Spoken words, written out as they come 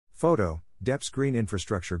Photo, DEP's Green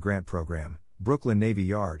Infrastructure Grant Program, Brooklyn Navy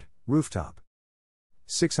Yard, rooftop.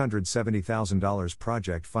 $670,000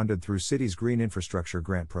 project funded through city's Green Infrastructure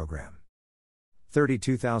Grant Program.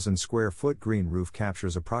 32,000 square foot green roof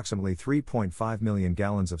captures approximately 3.5 million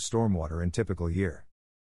gallons of stormwater in typical year.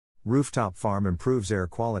 Rooftop farm improves air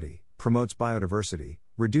quality, promotes biodiversity,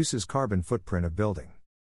 reduces carbon footprint of building.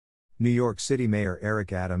 New York City Mayor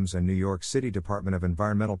Eric Adams and New York City Department of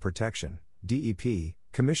Environmental Protection, DEP,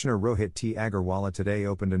 Commissioner Rohit T. Agarwala today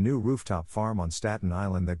opened a new rooftop farm on Staten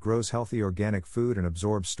Island that grows healthy organic food and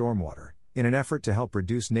absorbs stormwater, in an effort to help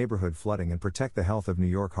reduce neighborhood flooding and protect the health of New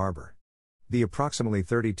York Harbor. The approximately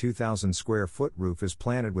 32,000 square foot roof is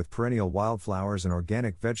planted with perennial wildflowers and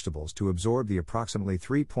organic vegetables to absorb the approximately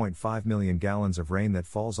 3.5 million gallons of rain that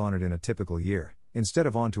falls on it in a typical year, instead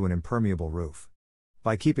of onto an impermeable roof.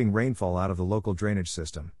 By keeping rainfall out of the local drainage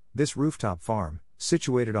system, this rooftop farm,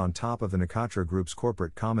 situated on top of the Nakatra Group's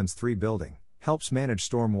Corporate Commons 3 building, helps manage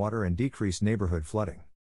stormwater and decrease neighborhood flooding.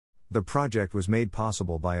 The project was made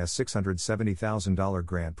possible by a $670,000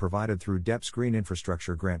 grant provided through DEP's Green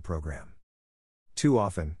Infrastructure Grant Program. Too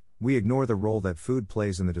often, we ignore the role that food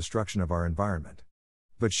plays in the destruction of our environment.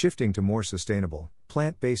 But shifting to more sustainable,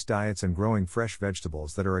 plant-based diets and growing fresh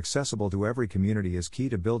vegetables that are accessible to every community is key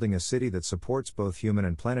to building a city that supports both human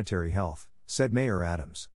and planetary health, said Mayor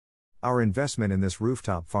Adams. Our investment in this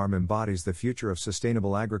rooftop farm embodies the future of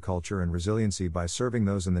sustainable agriculture and resiliency by serving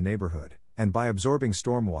those in the neighborhood, and by absorbing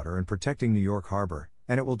stormwater and protecting New York Harbor,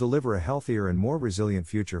 and it will deliver a healthier and more resilient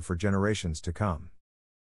future for generations to come.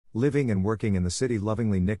 Living and working in the city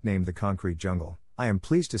lovingly nicknamed the Concrete Jungle, I am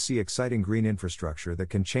pleased to see exciting green infrastructure that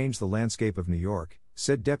can change the landscape of New York,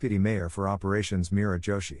 said Deputy Mayor for Operations Meera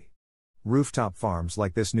Joshi. Rooftop farms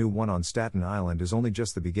like this new one on Staten Island is only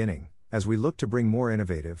just the beginning, as we look to bring more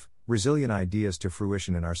innovative, resilient ideas to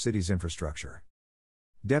fruition in our city's infrastructure.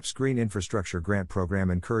 DEP's Green Infrastructure Grant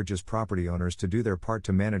Program encourages property owners to do their part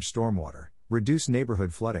to manage stormwater, reduce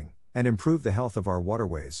neighborhood flooding, and improve the health of our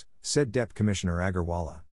waterways, said DEP Commissioner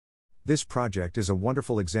Agarwala. This project is a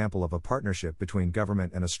wonderful example of a partnership between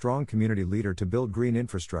government and a strong community leader to build green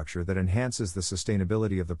infrastructure that enhances the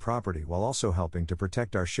sustainability of the property while also helping to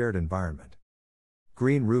protect our shared environment.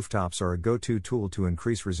 Green rooftops are a go-to tool to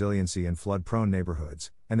increase resiliency in flood-prone neighborhoods,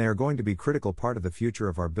 and they are going to be a critical part of the future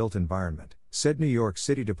of our built environment, said New York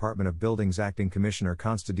City Department of Buildings Acting Commissioner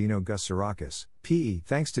Constantino Gusarakis, PE.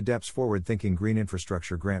 Thanks to DEP's forward-thinking Green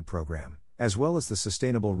Infrastructure Grant Program, as well as the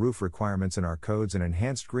sustainable roof requirements in our codes and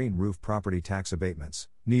enhanced green roof property tax abatements,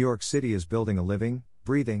 New York City is building a living,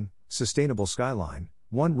 breathing, sustainable skyline,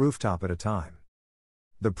 one rooftop at a time.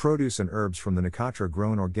 The produce and herbs from the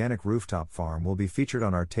Nakatra-grown organic rooftop farm will be featured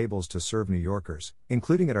on our tables to serve New Yorkers,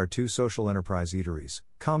 including at our two social enterprise eateries,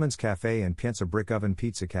 Commons Cafe and Pienza Brick Oven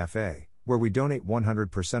Pizza Cafe, where we donate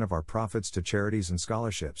 100% of our profits to charities and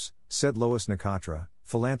scholarships, said Lois Nakatra,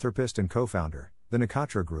 philanthropist and co-founder, the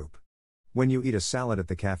Nakatra Group. When you eat a salad at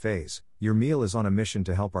the cafes, your meal is on a mission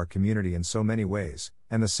to help our community in so many ways,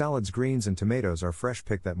 and the salad's greens and tomatoes are fresh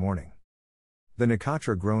picked that morning. The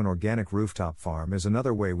Nakatra-grown organic rooftop farm is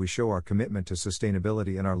another way we show our commitment to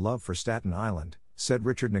sustainability and our love for Staten Island, said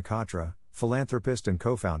Richard Nakatra, philanthropist and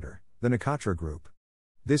co-founder, the Nakatra Group.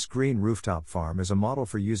 This green rooftop farm is a model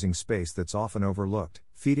for using space that's often overlooked,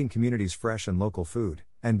 feeding communities fresh and local food,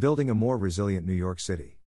 and building a more resilient New York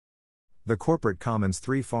City. The Corporate Commons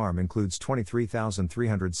 3 farm includes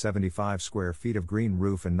 23,375 square feet of green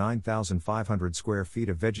roof and 9,500 square feet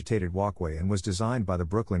of vegetated walkway and was designed by the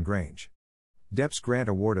Brooklyn Grange. DEP's grant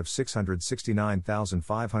award of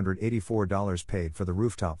 $669,584 paid for the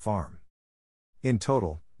rooftop farm. In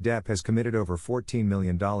total, DEP has committed over $14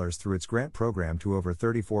 million through its grant program to over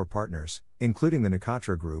 34 partners, including the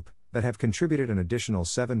Nakatra Group, that have contributed an additional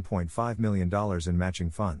 $7.5 million in matching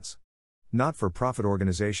funds. Not-for-profit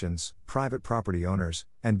organizations, private property owners,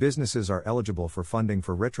 and businesses are eligible for funding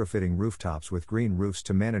for retrofitting rooftops with green roofs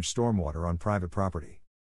to manage stormwater on private property.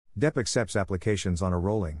 DEP accepts applications on a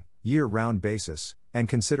rolling, year-round basis, and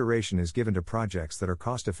consideration is given to projects that are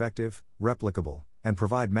cost-effective, replicable, and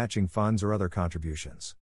provide matching funds or other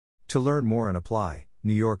contributions. To learn more and apply,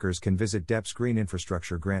 New Yorkers can visit DEP's Green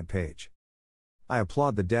Infrastructure Grant page. I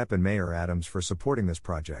applaud the DEP and Mayor Adams for supporting this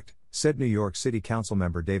project, said New York City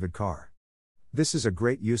Councilmember David Carr. This is a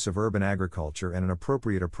great use of urban agriculture and an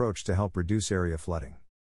appropriate approach to help reduce area flooding.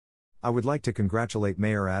 I would like to congratulate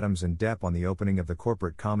Mayor Adams and DEP on the opening of the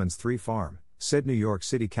Corporate Commons 3 farm, said New York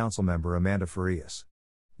City Councilmember Amanda Farias.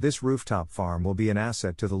 This rooftop farm will be an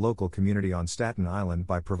asset to the local community on Staten Island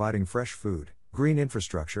by providing fresh food, green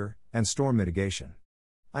infrastructure, and storm mitigation.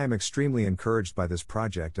 I am extremely encouraged by this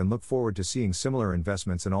project and look forward to seeing similar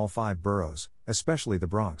investments in all 5 boroughs, especially the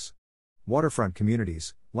Bronx. Waterfront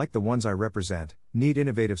communities, like the ones I represent, need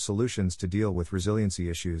innovative solutions to deal with resiliency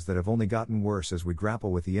issues that have only gotten worse as we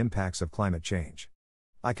grapple with the impacts of climate change.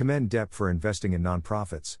 I commend DEP for investing in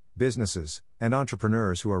nonprofits, businesses, and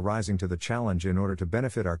entrepreneurs who are rising to the challenge in order to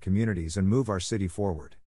benefit our communities and move our city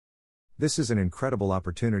forward. This is an incredible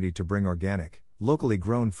opportunity to bring organic, locally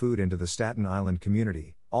grown food into the Staten Island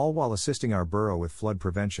community, all while assisting our borough with flood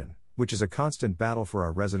prevention, which is a constant battle for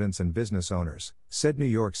our residents and business owners, said New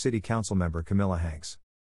York City Councilmember Camilla Hanks.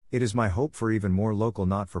 It is my hope for even more local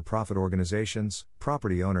not-for-profit organizations,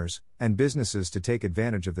 property owners, and businesses to take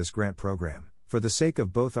advantage of this grant program, for the sake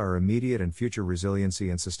of both our immediate and future resiliency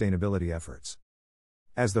and sustainability efforts.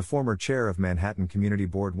 As the former chair of Manhattan Community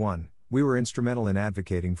Board 1, we were instrumental in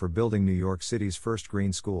advocating for building New York City's first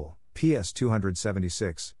green school, PS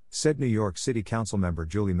 276, said New York City Councilmember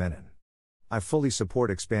Julie Menin. I fully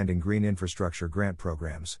support expanding green infrastructure grant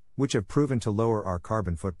programs, which have proven to lower our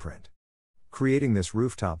carbon footprint. Creating this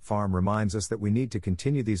rooftop farm reminds us that we need to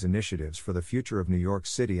continue these initiatives for the future of New York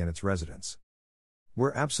City and its residents.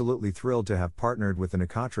 We're absolutely thrilled to have partnered with the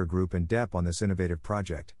Nicatra Group and DEP on this innovative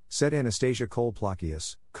project, said Anastasia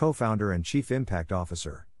Cole-Plakias, co-founder and chief impact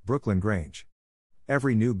officer, Brooklyn Grange.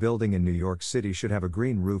 Every new building in New York City should have a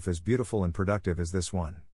green roof as beautiful and productive as this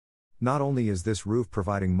one. Not only is this roof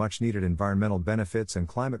providing much-needed environmental benefits and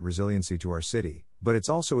climate resiliency to our city, but it's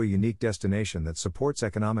also a unique destination that supports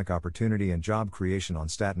economic opportunity and job creation on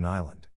Staten Island.